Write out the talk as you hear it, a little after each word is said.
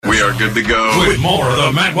are good to go. With more of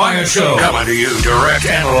the Matt Wyatt Show. Coming to you direct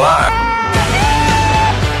and live.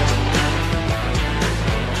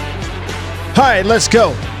 All right, let's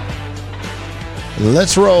go.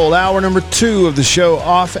 Let's roll. Hour number 2 of the show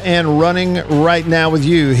off and running right now with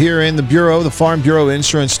you here in the Bureau, the Farm Bureau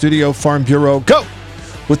Insurance Studio. Farm Bureau, go!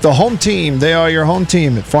 With the home team. They are your home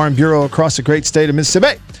team at Farm Bureau across the great state of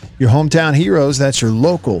Mississippi. Your hometown heroes, that's your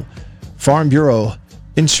local Farm Bureau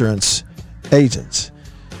Insurance agents.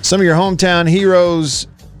 Some of your hometown heroes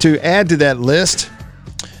to add to that list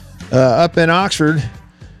up in Oxford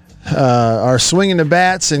are swinging the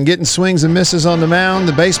bats and getting swings and misses on the mound.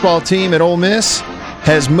 The baseball team at Ole Miss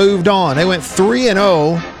has moved on. They went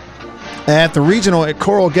 3-0 at the regional at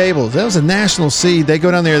Coral Gables. That was a national seed. They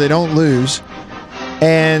go down there, they don't lose,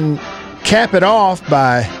 and cap it off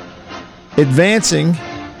by advancing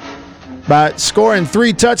by scoring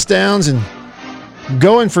 3 touchdowns and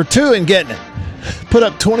going for 2 and getting it. Put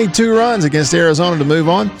up 22 runs against Arizona to move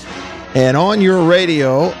on. And on your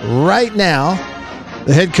radio right now,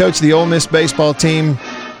 the head coach of the Ole Miss baseball team,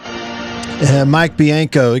 Mike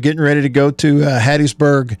Bianco, getting ready to go to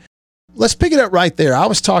Hattiesburg. Let's pick it up right there. I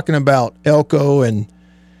was talking about Elko and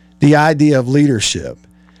the idea of leadership.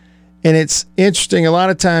 And it's interesting. A lot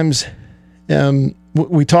of times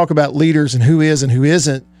we talk about leaders and who is and who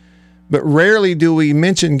isn't, but rarely do we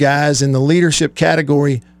mention guys in the leadership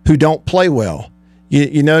category who don't play well.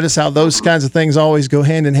 You notice how those kinds of things always go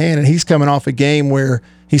hand in hand, and he's coming off a game where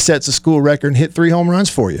he sets a school record and hit 3 home runs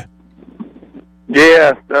for you.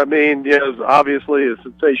 Yeah, I mean, it was obviously a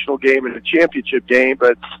sensational game and a championship game,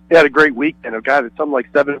 but he had a great weekend. A guy that's something like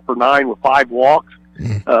 7 for 9 with 5 walks,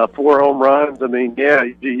 4 home runs. I mean, yeah,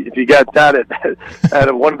 if you got that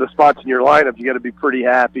at one of the spots in your lineup, you got to be pretty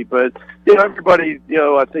happy. But everybody,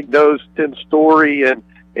 I think knows Tim's story, and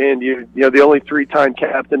the only 3-time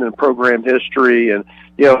captain in program history, and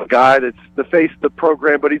a guy that's the face of the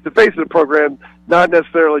program. But he's the face of the program not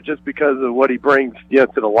necessarily just because of what he brings to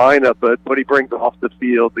the lineup, but what he brings off the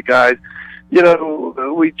field. The guys,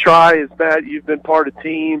 we try, as Matt, you've been part of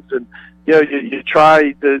teams, and you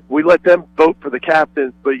try to, we let them vote for the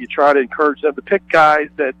captains, but you try to encourage them to pick guys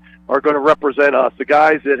that are going to represent us. The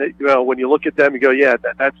guys that, when you look at them, you go, yeah,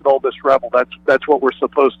 that's an Ole Miss Rebel. That's what we're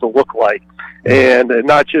supposed to look like. And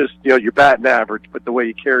not just, your batting average, but the way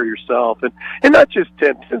you carry yourself. And not just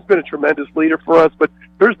Tim. Tim's been a tremendous leader for us, but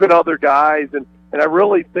there's been other guys. And I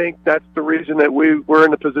really think that's the reason that we're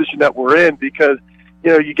in the position that we're in, because,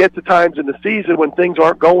 you get to times in the season when things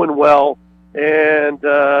aren't going well, and,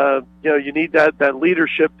 you need that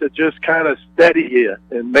leadership to just kind of steady you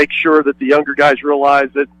and make sure that the younger guys realize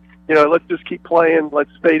that, let's just keep playing,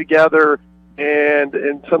 let's stay together.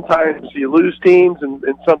 And sometimes you lose teams, and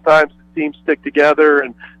sometimes the teams stick together,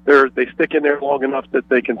 and they stick in there long enough that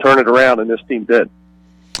they can turn it around, and this team did.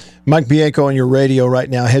 Mike Bianco on your radio right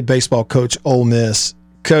now, head baseball coach, Ole Miss.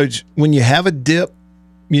 Coach, when you have a dip,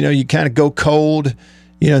 you kind of go cold,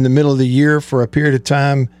 in the middle of the year for a period of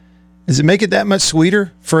time, does it make it that much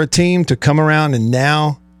sweeter for a team to come around and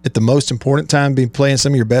now, at the most important time, be playing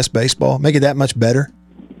some of your best baseball? Make it that much better?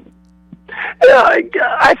 Yeah,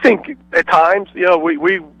 I think at times,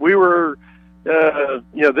 we were,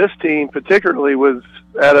 this team particularly was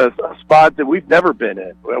at a spot that we've never been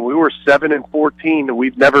in. We were 7-14, and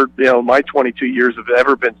we've never, my 22 years have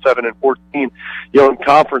ever been 7-14, in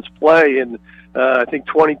conference play, and I think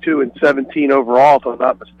 22-17 overall, if I'm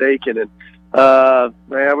not mistaken. And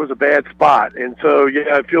man, it was a bad spot. And so,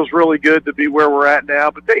 yeah, it feels really good to be where we're at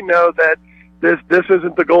now. But they know that this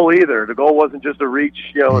isn't the goal either. The goal wasn't just to reach,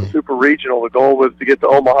 a super regional. The goal was to get to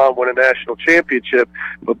Omaha and win a national championship.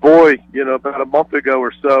 But boy, about a month ago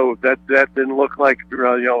or so, that didn't look like,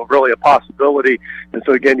 really a possibility. And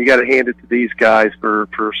so again, you got to hand it to these guys for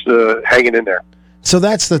hanging in there. So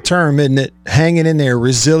that's the term, isn't it? Hanging in there,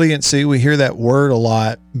 resiliency. We hear that word a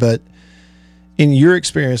lot, but in your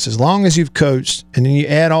experience, as long as you've coached, and then you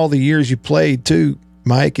add all the years you played too,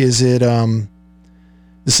 Mike, is it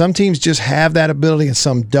some teams just have that ability and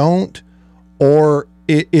some don't, or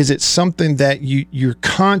is it something that you're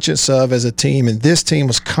conscious of as a team, and this team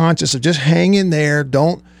was conscious of just hang in there,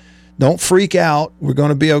 don't freak out, we're going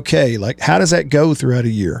to be okay? Like, how does that go throughout a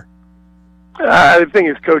year? I think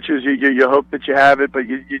as coaches, you hope that you have it, but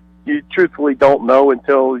you truthfully don't know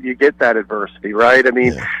until you get that adversity, right? I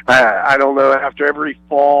mean, yeah. I don't know. After every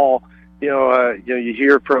fall, You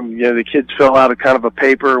hear from the kids fill out a kind of a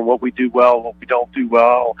paper, what we do well, what we don't do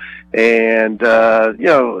well, and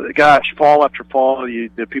gosh, fall after fall,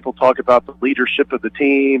 the people talk about the leadership of the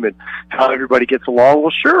team and how everybody gets along.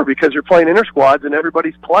 Well, sure, because you're playing inter squads and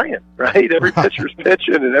everybody's playing, right? Every pitcher's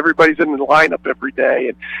pitching and everybody's in the lineup every day,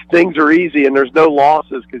 and things are easy and there's no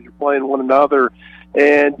losses because you're playing one another.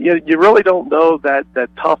 And you really don't know that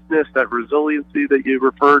toughness, that resiliency that you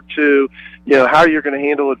referred to, how you're going to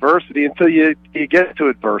handle adversity until you get to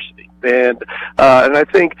adversity. And I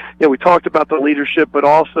think we talked about the leadership, but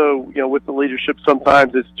also with the leadership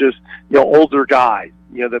sometimes it's just older guys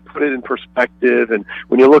that put it in perspective. And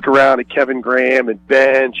when you look around at Kevin Graham and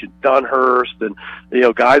Bench and Dunhurst and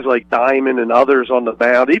guys like Diamond and others on the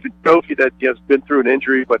mound, even Kofi that has been through an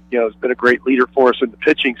injury but has been a great leader for us in the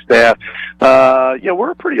pitching staff.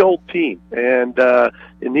 We're a pretty old team, and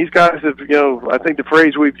these guys have I think the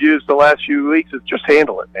phrase we've used the last few weeks is just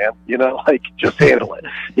handle it, man. Just handle it.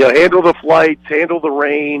 Handle the flights, handle the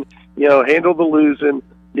rain, handle the losing.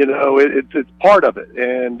 It's part of it,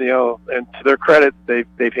 and and to their credit,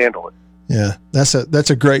 they've handled it. Yeah, that's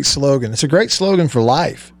a great slogan. It's a great slogan for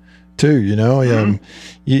life, too. No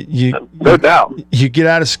doubt. You get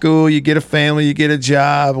out of school, you get a family, you get a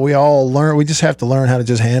job. We all learn. We just have to learn how to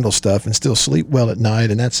just handle stuff and still sleep well at night.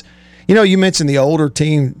 And that's, you mentioned the older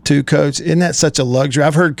team too, Coach. Isn't that such a luxury?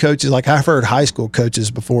 I've heard coaches, I've heard high school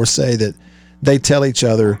coaches before say that they tell each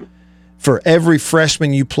other, for every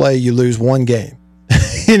freshman you play, you lose one game.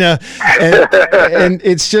 And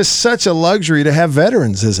it's just such a luxury to have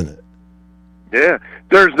veterans, isn't it? Yeah,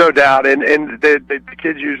 there's no doubt. And the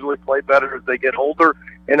kids usually play better as they get older.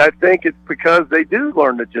 And I think it's because they do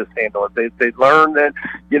learn to just handle it. They learn that,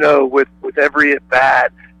 with every at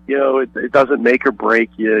bat, it doesn't make or break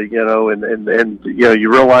you, and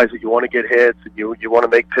you realize that you want to get hits and you want to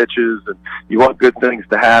make pitches and you want good things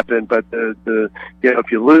to happen. But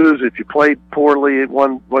if you lose, if you play poorly at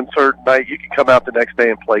one certain night, you can come out the next day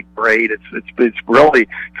and play great. It's really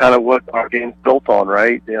kind of what our game's built on,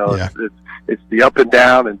 right? Yeah. It's the up and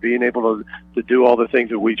down and being able to do all the things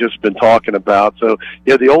that we just been talking about. So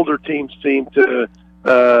the older teams seem to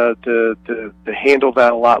handle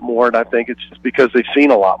that a lot more, and I think it's just because they've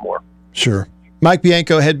seen a lot more. Sure. Mike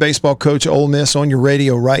Bianco, head baseball coach at Ole Miss, on your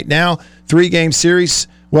radio right now. 3-game series.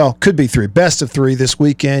 Well, could be 3. Best of 3 this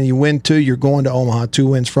weekend. You win 2, you're going to Omaha. 2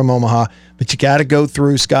 wins from Omaha, but you got to go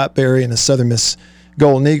through Scott Berry and the Southern Miss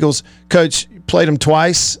Golden Eagles. Coach, played them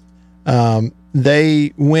twice.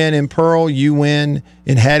 They win in Pearl. You win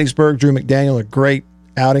in Hattiesburg. Drew McDaniel, a great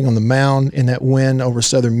outing on the mound in that win over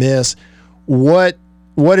Southern Miss. What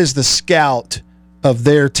is the scout of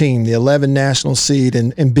their team, the 11 national seed,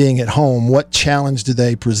 and being at home? What challenge do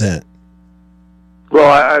they present? Well,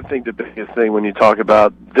 I think the biggest thing when you talk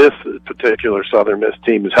about this particular Southern Miss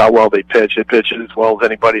team is how well they pitch. They pitch as well as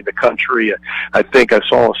anybody in the country. I think I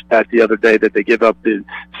saw a stat the other day that they give up the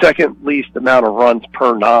second least amount of runs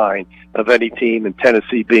per 9 of any team, and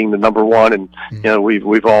Tennessee being the number 1. And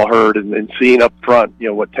we've all heard and seen up front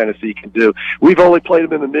what Tennessee can do. We've only played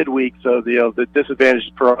them in the midweek, so the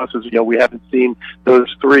disadvantage for us is we haven't seen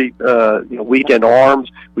those 3 weekend arms.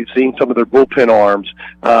 We've seen some of their bullpen arms,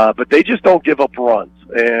 but they just don't give up runs.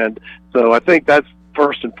 And so I think that's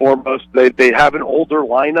first and foremost. They have an older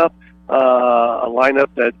lineup. A lineup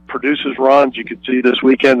that produces runs. You could see this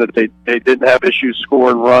weekend that they didn't have issues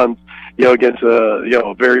scoring runs, against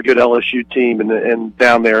a very good LSU team and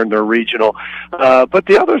down there in their regional. But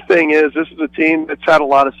the other thing is, this is a team that's had a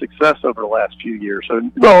lot of success over the last few years.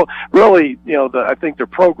 So, really, I think their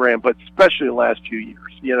program, but especially the last few years,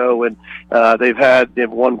 and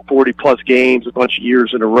they've won 40-plus games a bunch of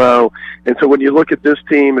years in a row. And so when you look at this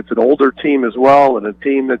team, it's an older team as well, and a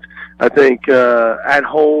team that's, I think, at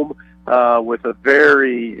home, with a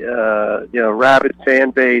very rabid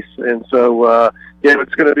fan base, and so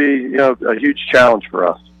it's going to be a huge challenge for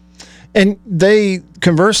us. And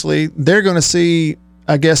conversely, they're going to see,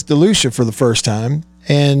 I guess, DeLucia for the first time,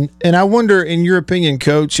 and I wonder, in your opinion,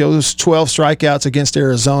 Coach, those 12 strikeouts against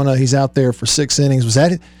Arizona, he's out there for 6 innings. Was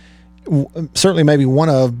that certainly maybe one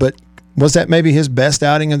of, but was that maybe his best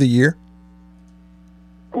outing of the year?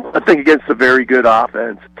 I think against a very good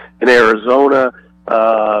offense in Arizona.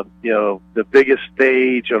 The biggest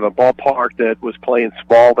stage of a ballpark that was playing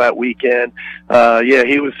small that weekend.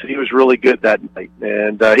 He was really good that night,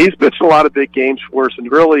 and he's pitched a lot of big games for us.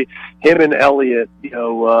 And really, him and Elliott,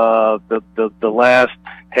 the last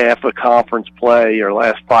half of conference play or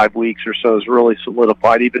last 5 weeks or so is really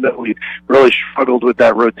solidified, even though we really struggled with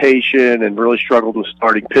that rotation and really struggled with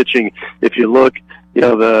starting pitching. If you look,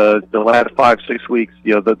 the last 5-6 weeks,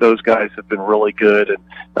 those guys have been really good.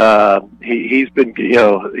 And he's been,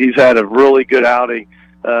 he's had a really good outing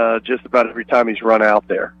just about every time he's run out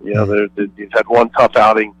there. He's had one tough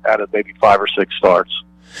outing out of maybe 5 or 6 starts.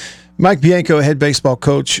 Mike Bianco, head baseball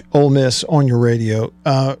coach, Ole Miss, on your radio.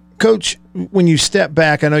 Coach, when you step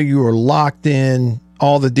back, I know you were locked in,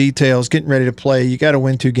 all the details, getting ready to play. You got to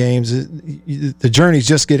win 2 games. The journey's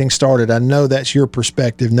just getting started. I know that's your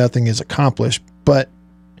perspective. Nothing is accomplished. But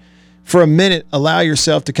for a minute, allow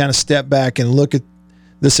yourself to kind of step back and look at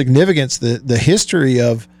the significance, the history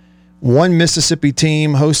of one Mississippi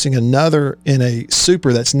team hosting another in a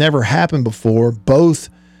super that's never happened before, both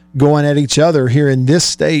going at each other here in this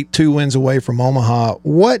state, 2 wins away from Omaha.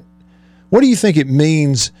 What do you think it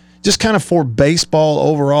means just kind of for baseball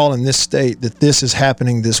overall in this state that this is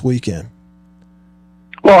happening this weekend?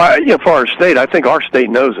 Well, for our state, I think our state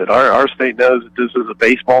knows it. Our state knows that this is a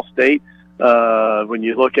baseball state. When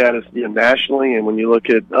you look at it nationally, and when you look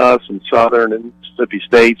at us and Southern and Mississippi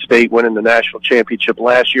State winning the national championship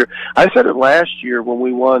last year, I said it last year when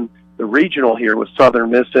we won the regional here with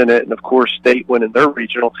Southern Miss in it, and of course State winning their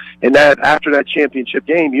regional. And that after that championship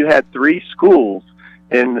game, you had 3 schools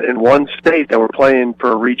in one state that were playing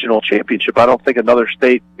for a regional championship. I don't think another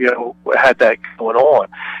state, had that going on.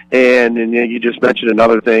 And you just mentioned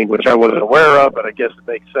another thing, which I wasn't aware of, but I guess it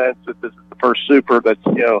makes sense that this is the first super that's,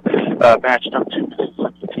 matched up 2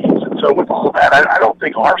 Mississippi teams. And so with all that, I don't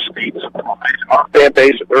think our state's, our fan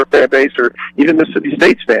base or their fan base or even Mississippi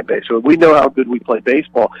State's fan base. So we know how good we play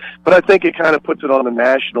baseball. But I think it kind of puts it on the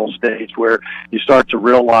national stage where you start to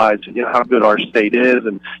realize, how good our state is,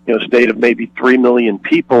 and, state of maybe 3 million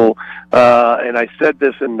people. And I said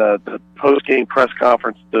this in the post-game press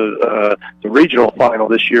conference, the regional final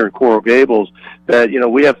this year in Coral Gables, that,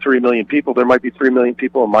 we have 3 million people. There might be 3 million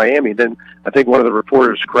people in Miami. Then I think one of the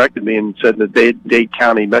reporters corrected me and said that Dade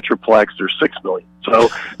County Metroplex, there's 6 million. So,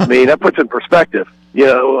 that puts in perspective.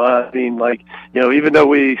 Even though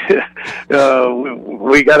we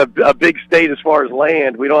we got a big state as far as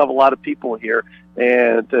land, we don't have a lot of people here.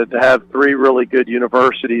 And to have 3 really good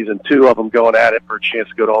universities and 2 of them going at it for a chance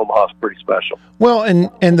to go to Omaha is pretty special. Well,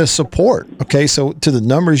 and the support. Okay, so to the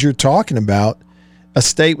numbers you're talking about, a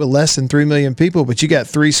state with less than 3 million people, but you got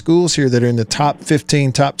 3 schools here that are in the top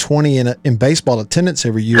 15, top 20 in baseball attendance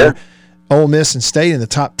every year. Yeah. Ole Miss and State in the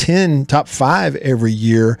top 10, top 5 every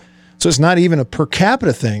year. So it's not even a per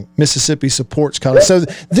capita thing. Mississippi supports college. So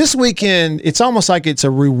this weekend, it's almost like it's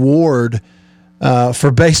a reward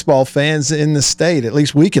for baseball fans in the state. At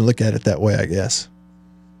least we can look at it that way, I guess.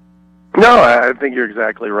 No, I think you're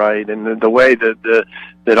exactly right. And the way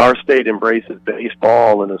that our state embraces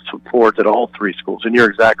baseball and the support at all 3 schools, and you're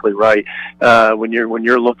exactly right. When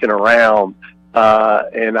you're looking around,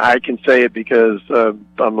 and I can say it because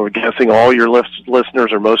I'm guessing all your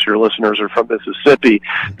listeners or most of your listeners are from Mississippi,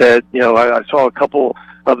 that, I saw a couple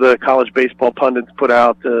of the college baseball pundits put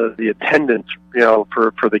out the attendance,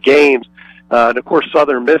 for the games. And of course,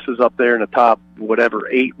 Southern Miss is up there in the top,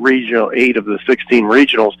 8 of the 16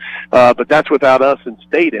 regionals. But that's without us in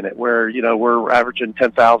state in it, where, we're averaging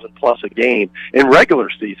 10,000 plus a game in regular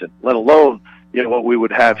season, let alone, what we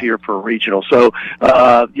would have here for a regional. So,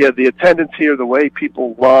 the attendance here, the way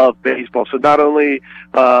people love baseball. So not only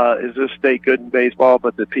is this state good in baseball,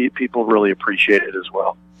 but the people really appreciate it as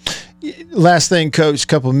well. Last thing, Coach,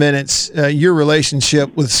 couple of minutes. Your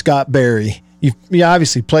relationship with Scott Berry. You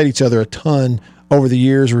obviously played each other a ton over the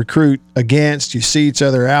years, recruit against, you see each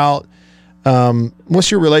other out.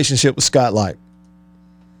 What's your relationship with Scott like?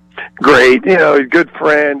 Great. He's a good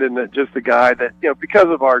friend and just a guy that, because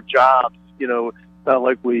of our jobs, it's not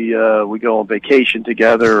like we go on vacation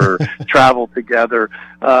together or travel together.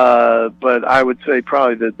 But I would say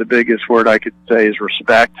probably the biggest word I could say is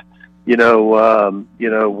respect.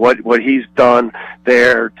 What he's done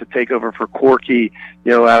there to take over for Corky,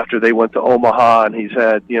 after they went to Omaha, and he's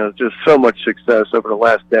had, just so much success over the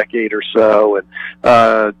last decade or so. And,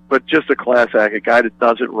 but just a class act, a guy that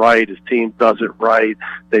does it right. His team does it right.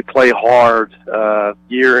 They play hard,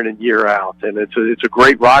 year in and year out. And it's a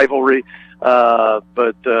great rivalry,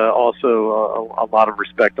 but also a lot of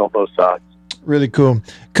respect on both sides. Really cool.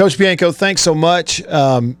 Coach Bianco, thanks so much.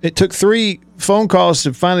 It took 3 phone calls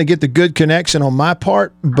to finally get the good connection on my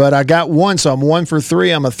part, but I got one, so I'm 1 for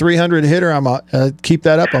 3. I'm a 300 hitter. Keep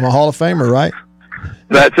that up. I'm a Hall of Famer, right?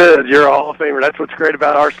 That's it. You're a Hall of Famer. That's what's great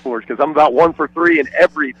about our sports, because I'm about 1 for 3 in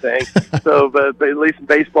everything. So, but at least in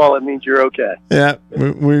baseball, it means you're okay. Yeah,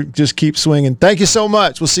 we just keep swinging. Thank you so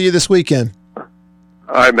much. We'll see you this weekend. All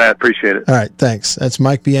right, Matt. Appreciate it. All right, thanks. That's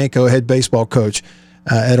Mike Bianco, head baseball coach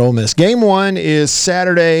at Ole Miss. Game 1 is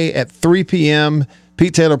Saturday at 3 p.m.,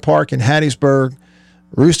 Pete Taylor Park in Hattiesburg.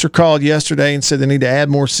 Rooster called yesterday and said they need to add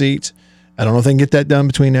more seats. I don't know if they can get that done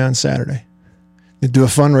between now and Saturday. They do a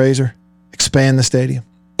fundraiser, expand the stadium.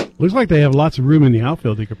 Looks like they have lots of room in the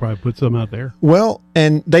outfield. They could probably put some out there. Well,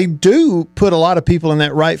 and they do put a lot of people in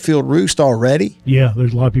that right field roost already. Yeah,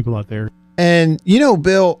 there's a lot of people out there. And, you know,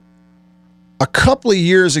 Bill, a couple of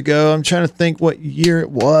years ago, I'm trying to think what year it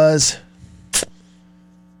was.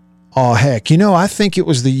 Oh, heck. You know, I think it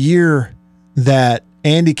was the year that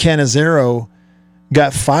Andy Cannizaro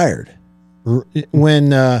got fired. When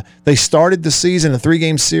they started the season, a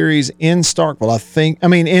 3-game series in Starkville,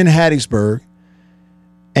 in Hattiesburg,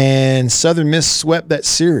 and Southern Miss swept that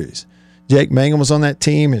series. Jake Mangum was on that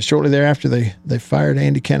team, and shortly thereafter they fired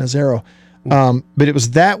Andy Cannizaro. But it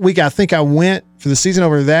was that week. I think I went for the season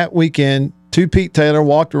over that weekend to Pete Taylor,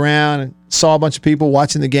 walked around and saw a bunch of people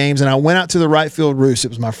watching the games, and I went out to the right field roost. It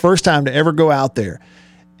was my first time to ever go out there.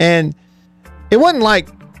 And it wasn't like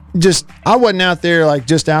I wasn't out there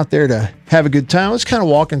just out there to have a good time. I was kind of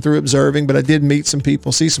walking through, observing, but I did meet some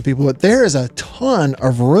people, see some people. But there is a ton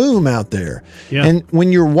of room out there. Yeah. And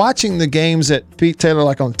when you're watching the games at Pete Taylor,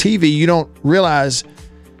 like on TV, you don't realize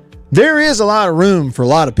there is a lot of room for a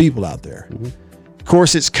lot of people out there. Mm-hmm. Of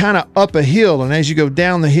course, it's kind of up a hill, and as you go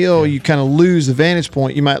down the hill, you kind of lose the vantage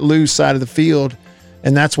point. You might lose sight of the field,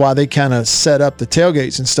 and that's why they kind of set up the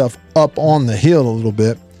tailgates and stuff up on the hill a little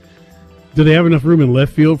bit. Do they have enough room in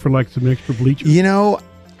left field for some extra bleachers? You know,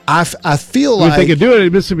 I feel if they could do it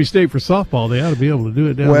at Mississippi State for softball, they ought to be able to do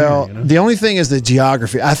it down there. You know? The only thing is the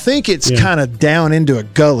geography. I think it's kind of down into a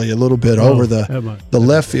gully a little bit over the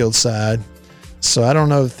left field side. So I don't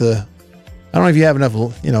know if you have enough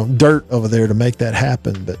dirt over there to make that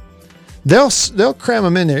happen, but they'll cram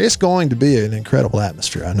them in there. It's going to be an incredible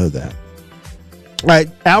atmosphere. I know that. All right,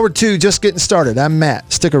 hour 2 just getting started. I'm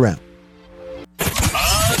Matt. Stick around.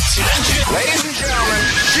 Ladies and gentlemen,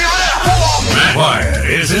 give it up. Matt Wyatt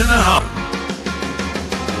is in the house.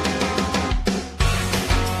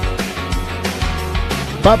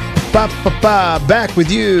 Back with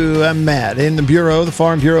you. I'm Matt in the Bureau, the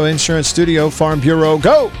Farm Bureau Insurance Studio. Farm Bureau,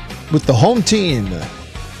 go with the home team.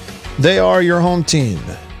 They are your home team.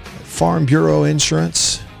 Farm Bureau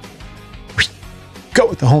Insurance. Go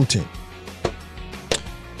with the home team.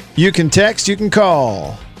 You can text, you can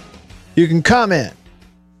call, you can comment.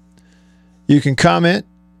 You can comment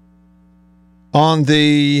on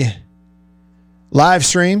the live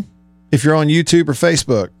stream if you're on YouTube or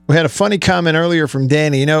Facebook. We had a funny comment earlier from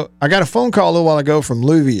Danny. You know, I got a phone call a little while ago from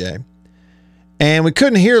Louvier, and we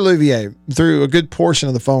couldn't hear Louvier through a good portion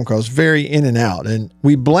of the phone call. It was very in and out, and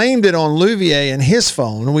we blamed it on Louvier and his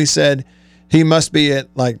phone, and we said he must be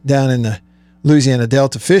at down in the Louisiana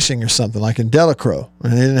Delta fishing or something, like in Delacroix,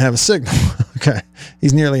 and he didn't have a signal. Okay,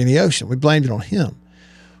 he's nearly in the ocean. We blamed it on him.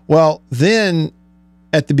 Well, then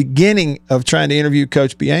at the beginning of trying to interview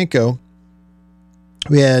Coach Bianco,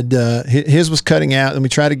 we had his was cutting out, and we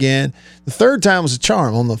tried again. The third time was a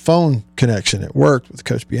charm on the phone connection. It worked with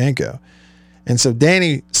Coach Bianco. And so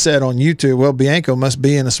Danny said on YouTube, well, Bianco must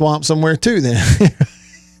be in a swamp somewhere too then.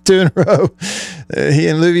 2 in a row. He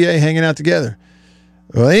and Louvier hanging out together.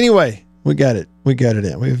 Well, anyway, we got it. We got it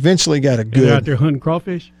in. We eventually got a good. You're out there hunting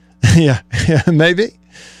crawfish? yeah, maybe.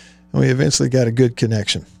 We eventually got a good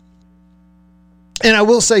connection. And I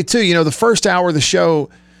will say, too, the first hour of the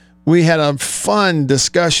show, we had a fun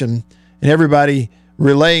discussion, and everybody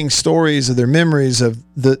relaying stories of their memories of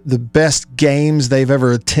the best games they've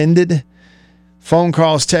ever attended. Phone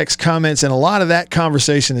calls, text, comments, and a lot of that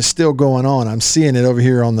conversation is still going on. I'm seeing it over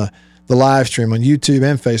here on the live stream on YouTube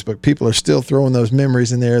and Facebook. People are still throwing those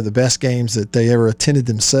memories in there, the best games that they ever attended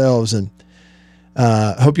themselves. And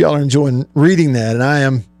hope y'all are enjoying reading that, and I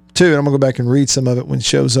am too. And I'm going to go back and read some of it when the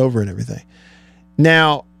show's over and everything.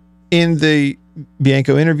 Now, in the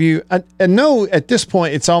Bianco interview, I know at this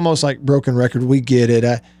point it's almost like broken record. We get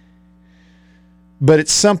it. But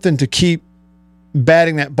it's something to keep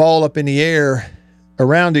batting that ball up in the air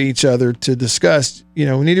around each other to discuss. We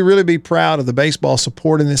need to really be proud of the baseball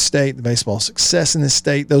support in this state, the baseball success in this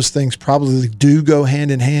state. Those things probably do go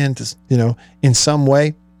hand in hand, in some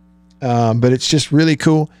way. But it's just really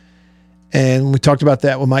cool. And we talked about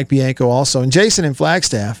that with Mike Bianco also. And Jason in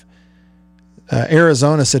Flagstaff,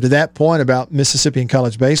 Arizona, said to that point about Mississippi and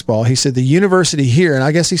college baseball, he said the university here, and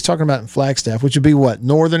I guess he's talking about in Flagstaff, which would be what,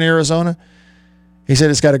 northern Arizona? He said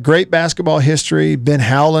it's got a great basketball history. Ben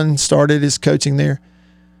Howland started his coaching there.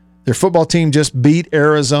 Their football team just beat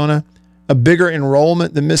Arizona, a bigger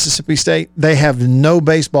enrollment than Mississippi State. They have no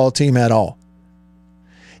baseball team at all.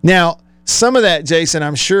 Now, some of that, Jason,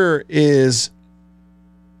 I'm sure is,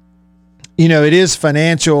 it is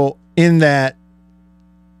financial in that,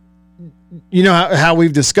 how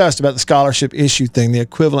we've discussed about the scholarship issue thing, the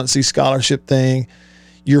equivalency scholarship thing.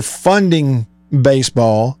 You're funding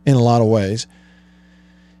baseball in a lot of ways.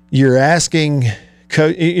 You're asking,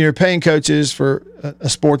 you're paying coaches for a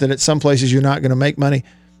sport that at some places you're not going to make money.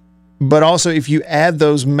 But also, if you add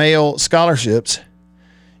those male scholarships,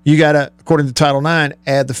 you got to, according to Title IX,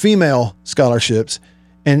 add the female scholarships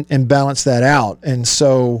and balance that out. And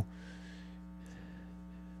so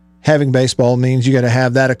having baseball means you got to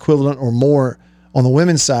have that equivalent or more on the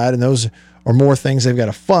women's side, and those are more things they've got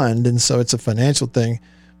to fund. And so it's a financial thing.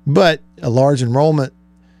 But a large enrollment,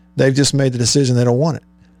 they've just made the decision they don't want it.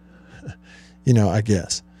 I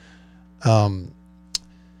guess.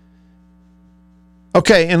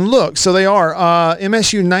 Okay, and look, so they are.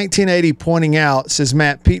 MSU 1980 pointing out, says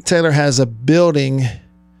Matt, Pete Taylor has a building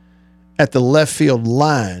at the left field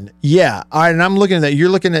line. Yeah, all right, and I'm looking at that.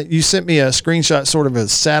 You sent me a screenshot, sort of a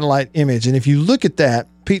satellite image, and if you look at that,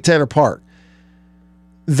 Pete Taylor Park,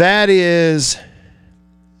 that is,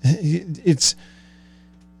 it's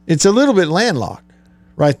a little bit landlocked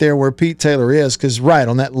right there where Pete Taylor is, because right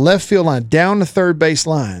on that left field line, down the third base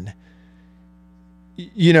line,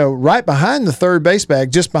 right behind the third base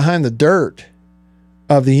bag, just behind the dirt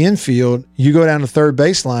of the infield, you go down the third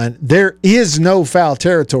base line. There is no foul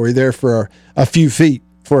territory there for a few feet,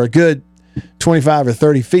 for a good 25 or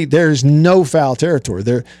 30 feet. There's no foul territory.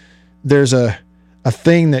 There's a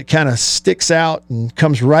thing that kind of sticks out and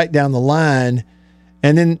comes right down the line,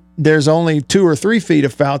 and then there's only 2 or 3 feet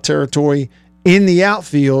of foul territory in the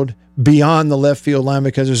outfield beyond the left field line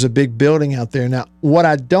because there's a big building out there. Now, what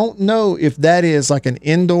I don't know if that is like an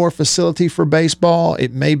indoor facility for baseball.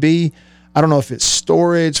 It may be. I don't know if it's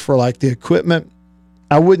storage for like the equipment.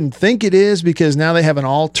 I wouldn't think it is because now they have an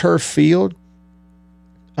all-turf field.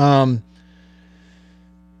 So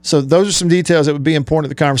those are some details that would be important to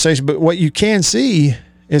the conversation. But what you can see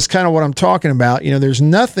is kind of what I'm talking about. There's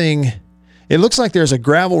nothing. It looks like there's a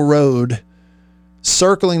gravel road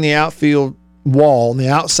circling the outfield wall, on the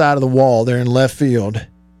outside of the wall there in left field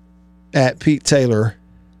at Pete Taylor.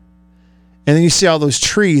 And then you see all those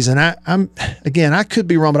trees. And I could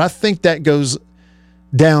be wrong, but I think that goes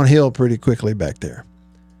downhill pretty quickly back there.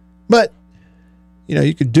 But,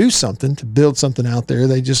 you could do something to build something out there.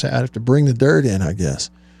 They just have to bring the dirt in, I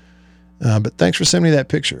guess. But thanks for sending me that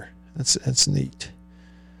picture. That's neat.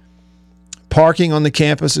 Parking on the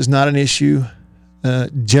campus is not an issue.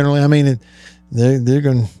 Generally, they're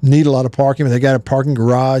going to need a lot of parking, but they got a parking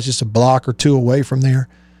garage just a block or two away from there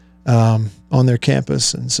on their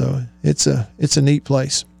campus, and so it's a neat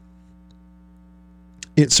place.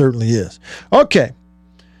 It certainly is. Okay,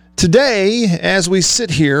 today, as we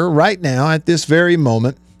sit here right now at this very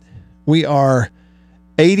moment, we are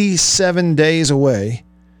 87 days away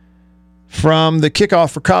from the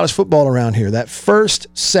kickoff for college football around here. That first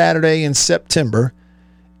Saturday in September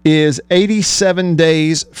is 87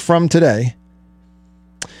 days from today.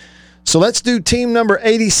 So let's do team number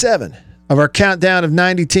 87 of our countdown of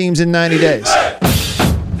 90 teams in 90 days.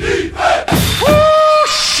 Woo,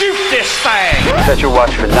 shoot this thing! Set your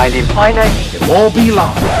watch for 90. It won't be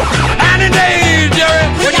long. 90 days, Jerry!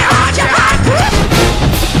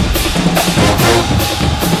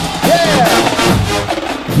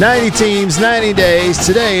 Yeah! 90 teams, 90 days.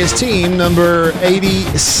 Today is team number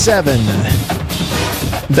 87.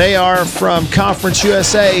 They are from Conference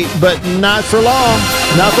USA, but not for long.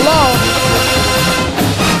 Not for long.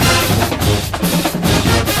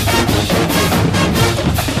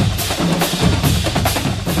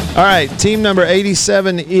 All right, team number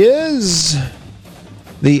 87 is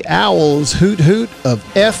the Owls Hoot Hoot of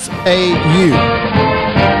FAU.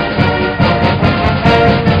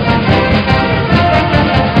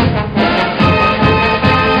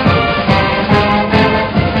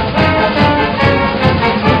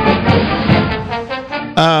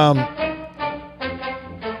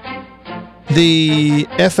 The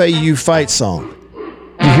FAU fight song.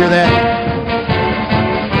 You hear that?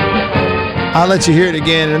 I'll let you hear it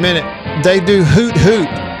again in a minute. They do hoot hoot.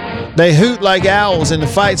 They hoot like owls in the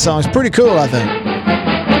fight song. It's pretty cool, I think.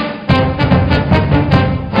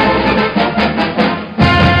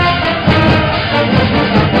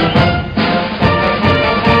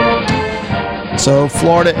 So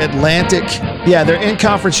Florida Atlantic, yeah, they're in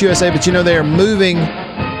Conference USA, but they are moving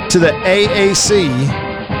to the AAC,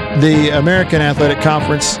 the American Athletic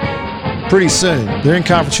Conference, pretty soon. They're in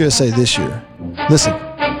Conference USA this year. Listen.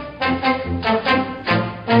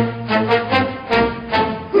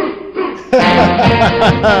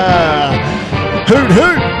 Hoot,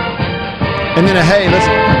 hoot. And then a hey,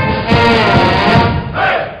 listen.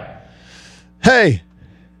 Hey.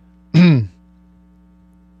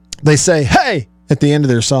 They say, hey, at the end of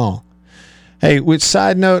their song. Hey, which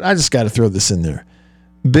side note, I just got to throw this in there.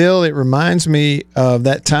 Bill, it reminds me of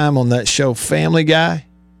that time on that show Family Guy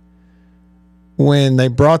when they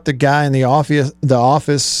brought the guy in the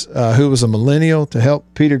office who was a millennial to help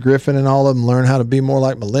Peter Griffin and all of them learn how to be more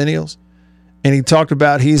like millennials. And he talked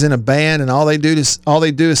about he's in a band and all they do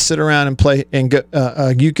is sit around and play and go,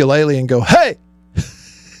 ukulele and go, hey.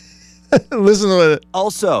 Listen to it.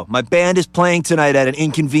 Also, my band is playing tonight at an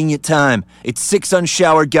inconvenient time. It's 6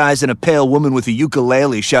 unshowered guys and a pale woman with a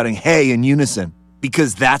ukulele shouting hey in unison.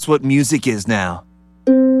 Because that's what music is now.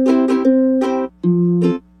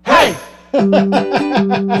 Hey!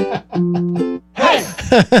 Hey!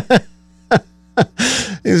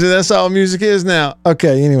 He said, that's all music is now.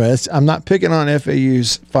 Okay, anyway, I'm not picking on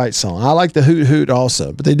FAU's fight song. I like the hoot hoot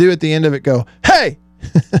also, but they do at the end of it go, hey!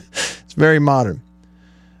 It's very modern.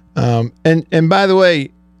 And by the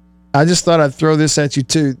way, I just thought I'd throw this at you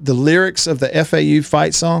too. The lyrics of the FAU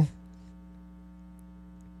fight song,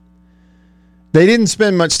 they didn't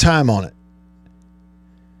spend much time on it.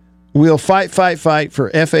 We'll fight, fight, fight for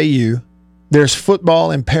FAU. There's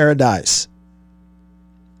football in paradise.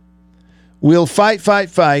 We'll fight, fight,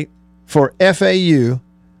 fight for FAU.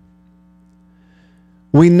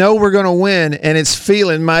 We know we're going to win, and it's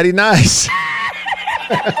feeling mighty nice.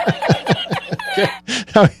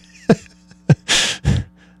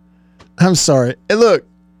 I'm sorry. Hey, look,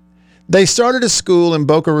 they started a school in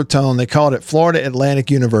Boca Raton. They called it Florida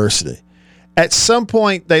Atlantic University. At some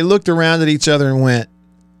point, they looked around at each other and went,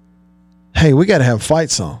 hey, we got to have a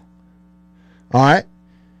fight song. All right?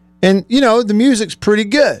 And, you know, the music's pretty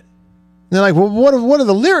good. And they're like, well, what are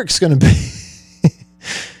the lyrics going to be?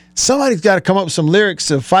 Somebody's got to come up with some lyrics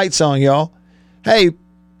to a fight song, y'all. Hey,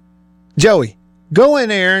 Joey, go in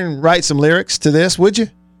there and write some lyrics to this, would you?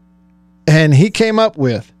 And he came up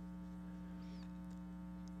with,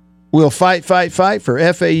 we'll fight, fight, fight for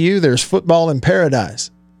FAU. There's football in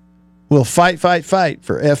paradise. We'll fight, fight, fight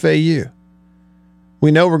for FAU.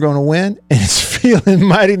 We know we're going to win, and it's feeling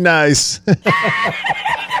mighty nice.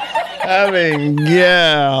 I mean,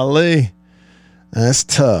 golly. That's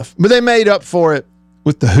tough. But they made up for it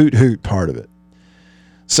with the hoot hoot part of it.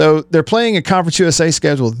 So they're playing a Conference USA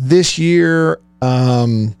schedule this year.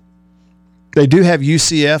 They do have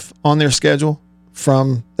UCF on their schedule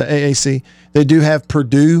from the AAC. They do have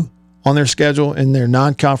Purdue on their schedule in their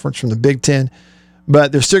non-conference from the Big Ten.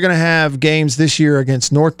 But they're still going to have games this year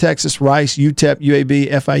against North Texas, Rice, UTEP,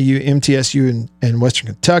 UAB, FIU, MTSU, and Western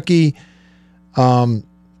Kentucky.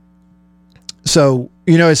 So,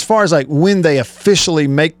 you know, as far as like when they officially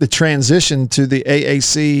make the transition to the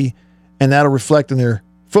AAC and that'll reflect in their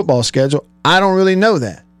football schedule, I don't really know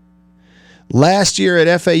that. Last year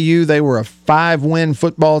at FAU, they were a 5-win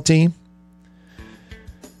football team.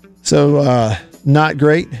 So, not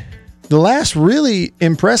great. The last really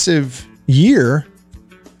impressive year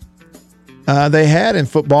they had in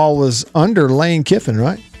football was under Lane Kiffin,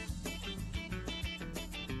 right?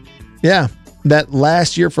 Yeah, that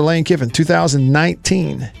last year for Lane Kiffin,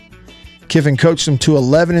 2019. Kiffin coached them to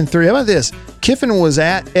 11-3. How about this? Kiffin was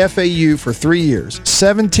at FAU for 3 years,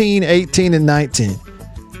 17, 18, and 19.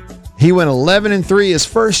 He went 11-3 his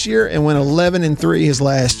first year and went 11-3 his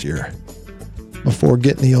last year before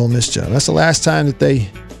getting the Ole Miss job. That's the last time that they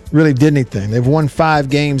really did anything. They've won 5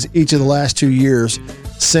 games each of the last 2 years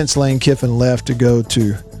since Lane Kiffin left to go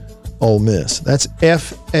to Ole Miss. That's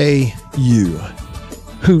FAU.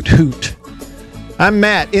 Hoot, hoot. I'm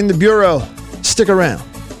Matt in the Bureau. Stick around.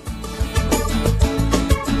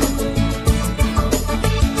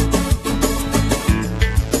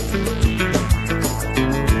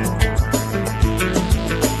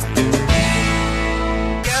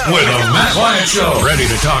 With the Matt Wyatt Show. Ready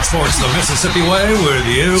to talk sports the Mississippi way with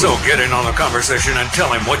you? So get in on the conversation and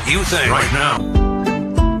tell him what you think right now.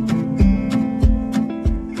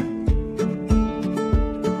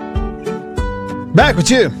 Back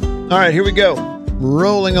with you. All right, here we go.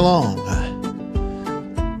 Rolling along.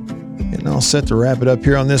 Getting all set to wrap it up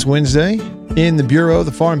here on this Wednesday. In the Bureau,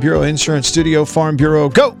 the Farm Bureau Insurance Studio, Farm Bureau,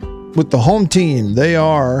 go with the home team. They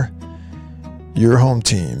are your home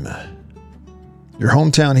team. Your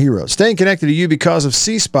hometown heroes. Staying connected to you because of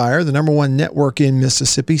C Spire, the number one network in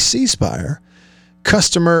Mississippi. C Spire,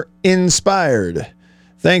 customer inspired.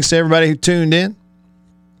 Thanks to everybody who tuned in.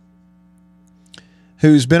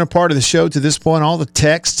 who's been a part of the show to this point. All the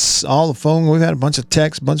texts, all the phone. We've had a bunch of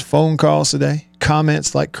texts, a bunch of phone calls today.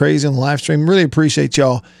 Comments like crazy on the live stream. Really appreciate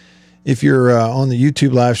y'all. If you're on the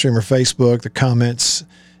YouTube live stream or Facebook, the comments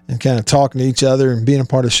and kind of talking to each other and being a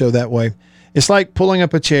part of the show that way. It's like pulling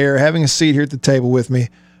up a chair, having a seat here at the table with me.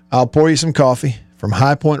 I'll pour you some coffee from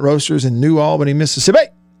High Point Roasters in New Albany, Mississippi.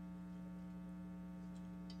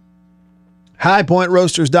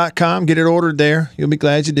 HighPointRoasters.com. Get it ordered there. You'll be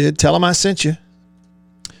glad you did. Tell them I sent you.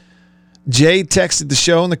 Jay texted the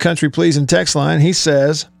show on the Country Pleasing text line. He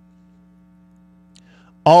says,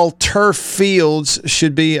 all turf fields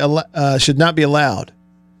should not be allowed.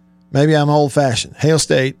 Maybe I'm old-fashioned. Hail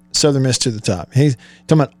State, Southern Miss to the top. He's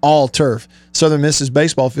talking about all turf. Southern Miss's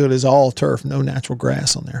baseball field is all turf, no natural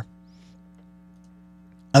grass on there.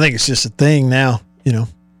 I think it's just a thing now,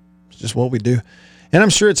 It's just what we do. And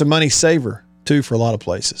I'm sure it's a money saver, too, for a lot of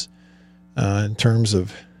places in terms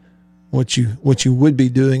of what you would be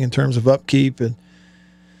doing in terms of upkeep and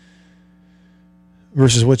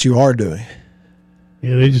versus what you are doing.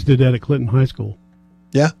 Yeah, they just did that at Clinton High School.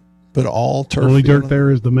 Yeah, but all turf. The only dirt there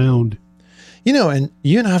is the mound. And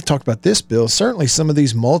you and I have talked about this, Bill. Certainly some of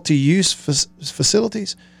these multi-use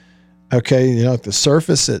facilities. Okay, the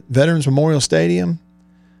surface at Veterans Memorial Stadium.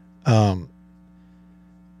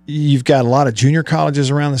 You've got a lot of junior colleges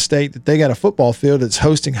around the state that they got a football field that's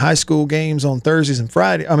hosting high school games on Thursdays and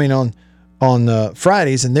Fridays. On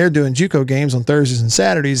Fridays, and they're doing JUCO games on Thursdays and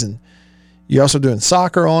Saturdays, and you're also doing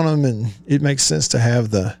soccer on them. And it makes sense to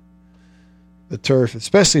have the turf,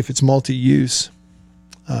 especially if it's multi-use.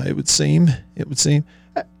 It would seem.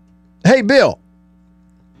 Hey, Bill.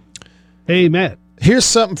 Hey, Matt. Here's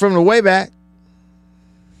something from the Wayback.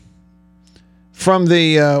 From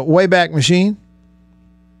the Wayback Machine.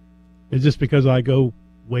 Is this because I go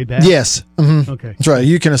way back? Yes. Mm-hmm. Okay. That's right.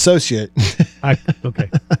 You can associate. Okay.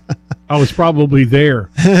 I was probably there.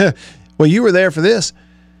 Well, you were there for this.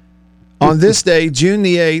 On this day, June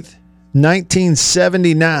the 8th,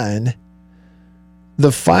 1979,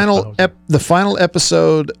 the final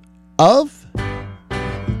episode of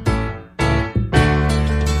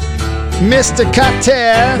Mr.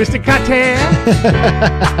 Carter. Mr. Carter.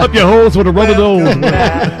 Up your hose with a rubber nose.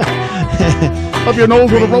 Up your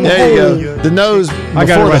nose with a rubber hose. There you go. The nose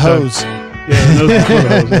before the hose. Yeah, the nose before the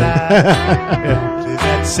hose. Yeah.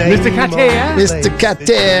 Mr. Carter. Mr.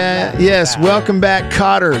 Carter. Yes, Welcome Back,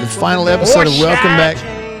 Kotter. The final episode of Welcome Back,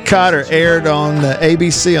 Kotter aired on the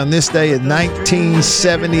ABC on this day in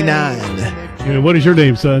 1979. What is your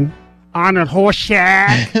name, son? Arnold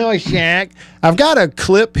Horseshack. Horseshack. I've got a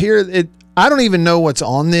clip here. I don't even know what's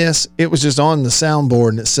on this. It was just on the soundboard,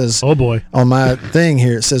 and it says, "Oh boy!" On my thing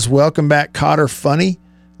here, it says, "Welcome Back, Kotter, funny."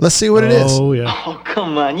 Let's see what it is. Oh yeah. Oh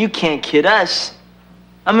come on, you can't kid us.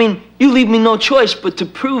 I mean, you leave me no choice but to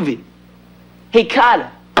prove it. Hey,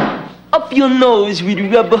 Kotter, up your nose with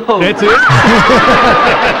rubber hose. That's it.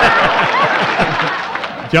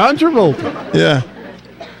 John Travolta. Yeah.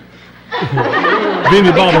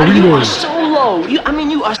 Vinny Ballerino. You are so low. You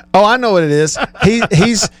are. Oh, I know what it is.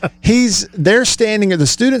 They're standing, the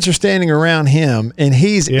students are standing around him, and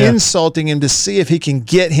he's insulting him to see if he can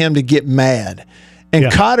get him to get mad. And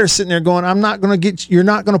Kotter's sitting there going, you're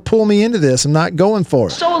not going to pull me into this. I'm not going for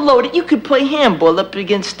it. So low that you could play handball up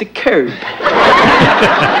against the curb.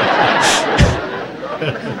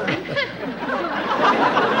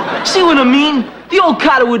 See what I mean? The old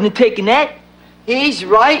Kotter wouldn't have taken that. He's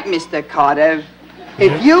right, Mr. Kotter.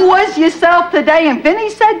 If you was yourself today and Vinny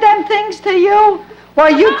said them things to you,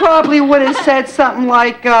 well, you probably would have said something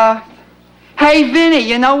like, hey, Vinny,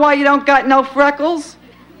 you know why you don't got no freckles?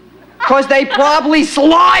 Because they probably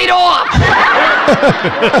slide off.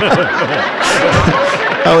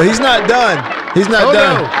 Oh, he's not done. He's not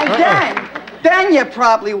done. And then you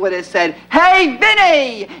probably would have said, hey,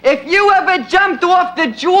 Vinny, if you ever jumped off the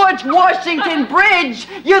George Washington Bridge,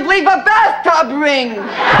 you'd leave a bathtub ring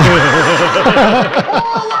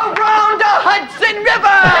all around the Hudson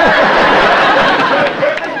River.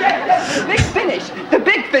 The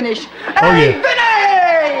big finish. Hey, Vinny!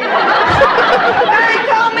 Hey,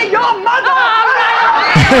 tell me your mother!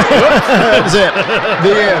 That's it.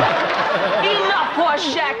 The end. Enough,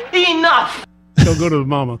 Horseshack. Enough. Don't go to his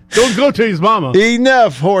mama. Don't go to his mama.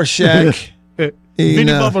 Enough, Horseshack.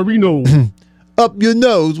 Vinny Ballerino. Up your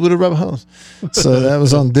nose with a rubber hose. So that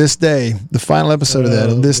was on this day, the final episode of that,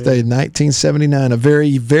 on this day, 1979. A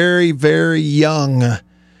very, very, very young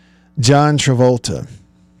John Travolta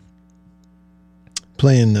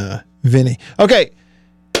playing Vinny. Okay,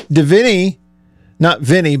 DeVinny, not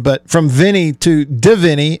Vinny, but from Vinny to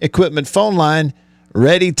DeVinny Equipment phone line.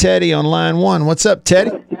 Ready, Teddy on line one. What's up, Teddy?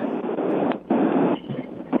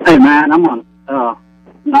 Hey, man, I'm on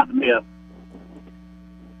not to be a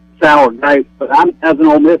sour grape, but as an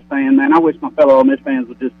Ole Miss fan, man, I wish my fellow Ole Miss fans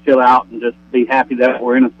would just chill out and just be happy that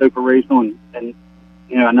we're in a super regional. And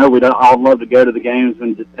you know, I know we'd all love to go to the games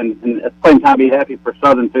and at the same time be happy for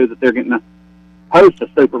Southern too that they're getting to host a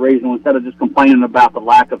super regional instead of just complaining about the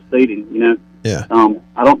lack of seating. You know, Yeah.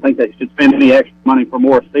 I don't think they should spend any extra money for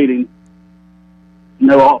more seating.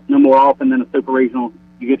 No more often than a super regional.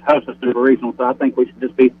 You get to host a super regional, so I think we should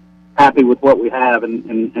just be happy with what we have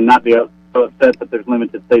and not be so upset that there's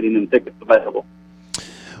limited seating and tickets available.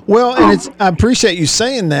 Well, and I appreciate you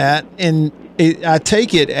saying that, and I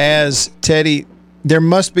take it as, Teddy, there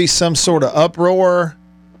must be some sort of uproar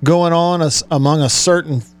going on among a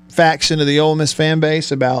certain faction of the Ole Miss fan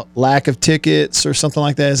base about lack of tickets or something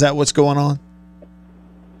like that. Is that what's going on?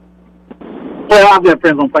 Well, I've got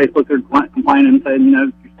friends on Facebook that are complaining and saying, you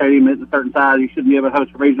know, your stadium isn't a certain size, you shouldn't be able to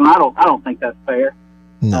host a regional. I don't think that's fair.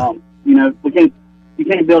 No. You know, you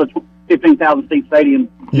can't build a 15,000 seat stadium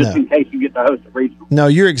just in case you get to host a regional. No,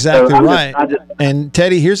 you're exactly right. I just, and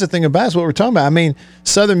Teddy, here's the thing about it, is what we're talking about. I mean,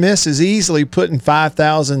 Southern Miss is easily putting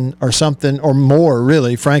 5,000 or something or more,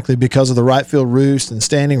 really, frankly, because of the right field roost and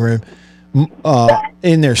standing room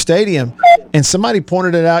in their stadium. And somebody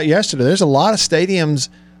pointed it out yesterday. There's a lot of stadiums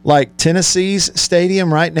like Tennessee's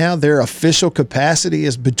stadium right now. Their official capacity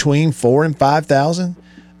is between 4,000 and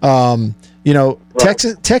 5,000. You know,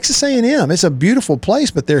 right. Texas A&M, it's a beautiful place,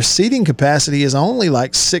 but their seating capacity is only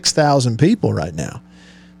like 6,000 people right now.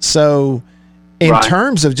 So in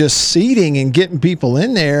terms of just seating and getting people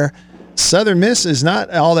in there, Southern Miss is not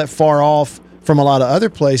all that far off from a lot of other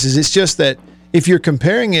places. It's just that if you're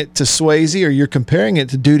comparing it to Swayze or you're comparing it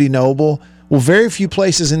to Duty Noble, well, very few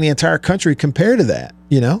places in the entire country compare to that,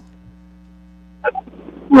 you know?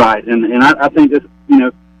 Right, and I think this, you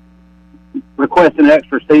know, requesting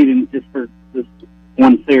extra seating just for this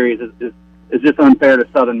one series is just unfair to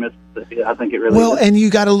Southern Mississippi. I think it really is. Well, and you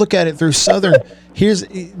got to look at it through Southern.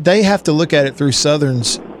 They have to look at it through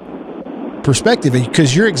Southern's perspective,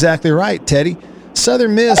 because you're exactly right, Teddy.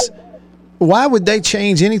 Southern Miss, why would they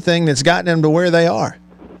change anything that's gotten them to where they are?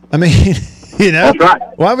 I mean, you know, that's right.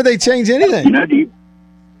 Why would they change anything? You know, do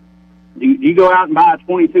you go out and buy a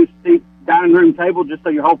 22-seat dining room table just so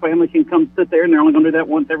your whole family can come sit there, and they're only going to do that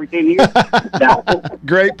once every 10 years?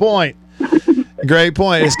 Great point. Great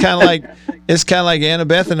point. It's kind of like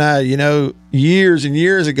Annabeth and I, you know, years and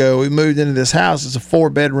years ago, we moved into this house. It's a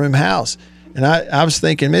 4-bedroom house. And I was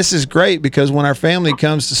thinking, this is great because when our family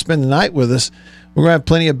comes to spend the night with us, we're going to have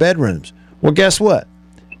plenty of bedrooms. Well, guess what?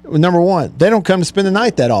 Number one, they don't come to spend the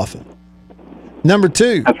night that often. Number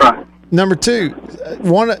two. That's right. Number two,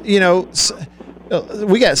 you know,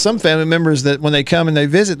 we got some family members that when they come and they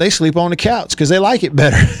visit, they sleep on the couch because they like it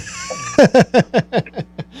better.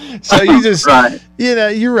 So you just, you know,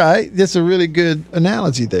 you're right. That's a really good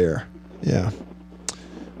analogy there. Yeah.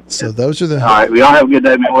 So those are the. All right. We all have a good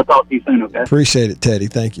day, man. We'll talk to you soon, okay? Appreciate it, Teddy.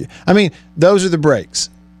 Thank you. I mean, those are the breaks.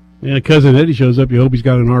 Yeah, Cousin Eddie shows up. You hope he's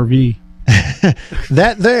got an RV.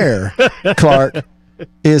 That there, Clark,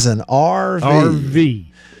 is an RV. RV.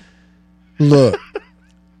 Look,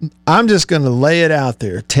 I'm just going to lay it out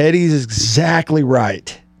there. Teddy's exactly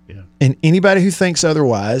right. Yeah. And anybody who thinks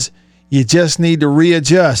otherwise, you just need to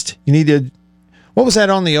readjust. You need to, what was that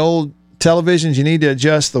on the old televisions? You need to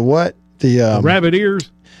adjust the what? The rabbit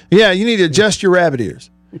ears? Yeah, you need to adjust your rabbit ears.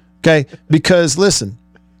 Okay? Because listen,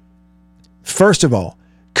 first of all,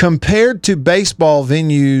 compared to baseball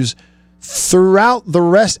venues throughout the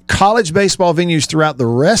rest, college baseball venues throughout the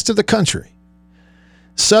rest of the country,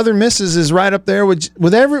 Southern Misses is right up there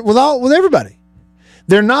with everybody.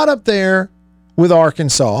 They're not up there with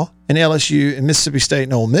Arkansas and LSU and Mississippi State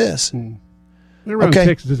and Ole Miss. They're around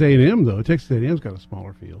Texas A&M though. Texas A&M's got a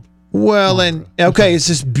smaller field. Well, it's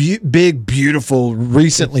this big, beautiful,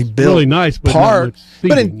 recently built really nice park.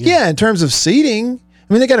 But in terms of seating,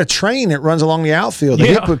 I mean, they got a train that runs along the outfield. They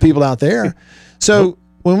did put people out there. So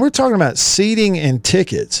when we're talking about seating and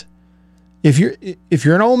tickets, if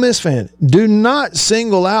you're an Ole Miss fan, do not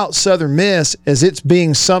single out Southern Miss as it's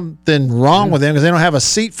being something wrong with them because they don't have a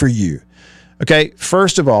seat for you. Okay,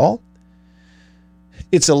 first of all,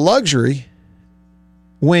 it's a luxury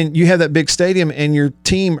when you have that big stadium and your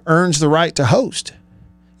team earns the right to host.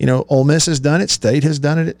 You know, Ole Miss has done it. State has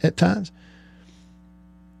done it at times.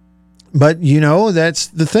 But, you know, that's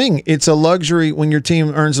the thing. It's a luxury when your team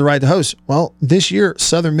earns the right to host. Well, this year,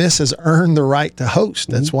 Southern Miss has earned the right to host.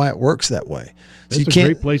 That's why it works that way. So it's a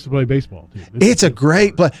great place to play baseball, too. It's a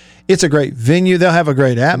great place. It's a great venue. They'll have a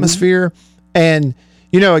great atmosphere. And,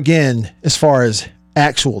 you know, again, as far as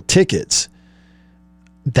actual tickets,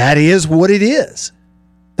 that is what it is.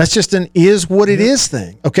 That's just an is what it is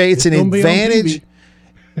thing. Okay, it's an advantage.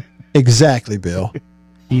 Exactly, Bill.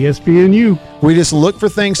 ESPNU. We just look for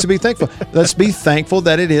things to be thankful. Let's be thankful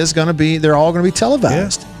that it is going to be, they're all going to be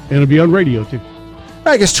televised. Yeah. And it'll be on radio, too.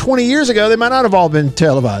 Right, because 20 years ago, they might not have all been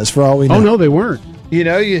televised for all we know. Oh, no, they weren't. You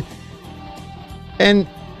know, and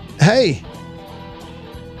hey,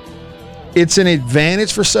 it's an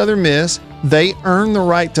advantage for Southern Miss. They earn the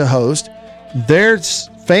right to host. Their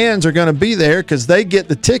fans are going to be there because they get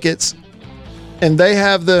the tickets and they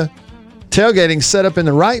have the tailgating set up in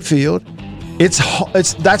the right field.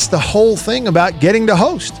 That's the whole thing about getting to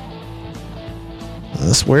host.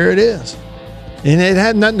 That's where it is. And it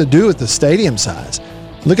had nothing to do with the stadium size.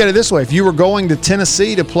 Look at it this way. If you were going to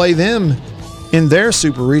Tennessee to play them in their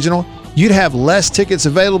super regional, you'd have less tickets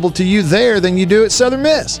available to you there than you do at Southern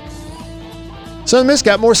Miss. Southern Miss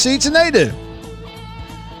got more seats than they do.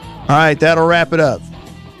 All right, that'll wrap it up.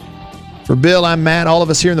 For Bill, I'm Matt. All of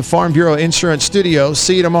us here in the Farm Bureau Insurance Studio.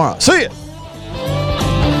 See you tomorrow. See ya.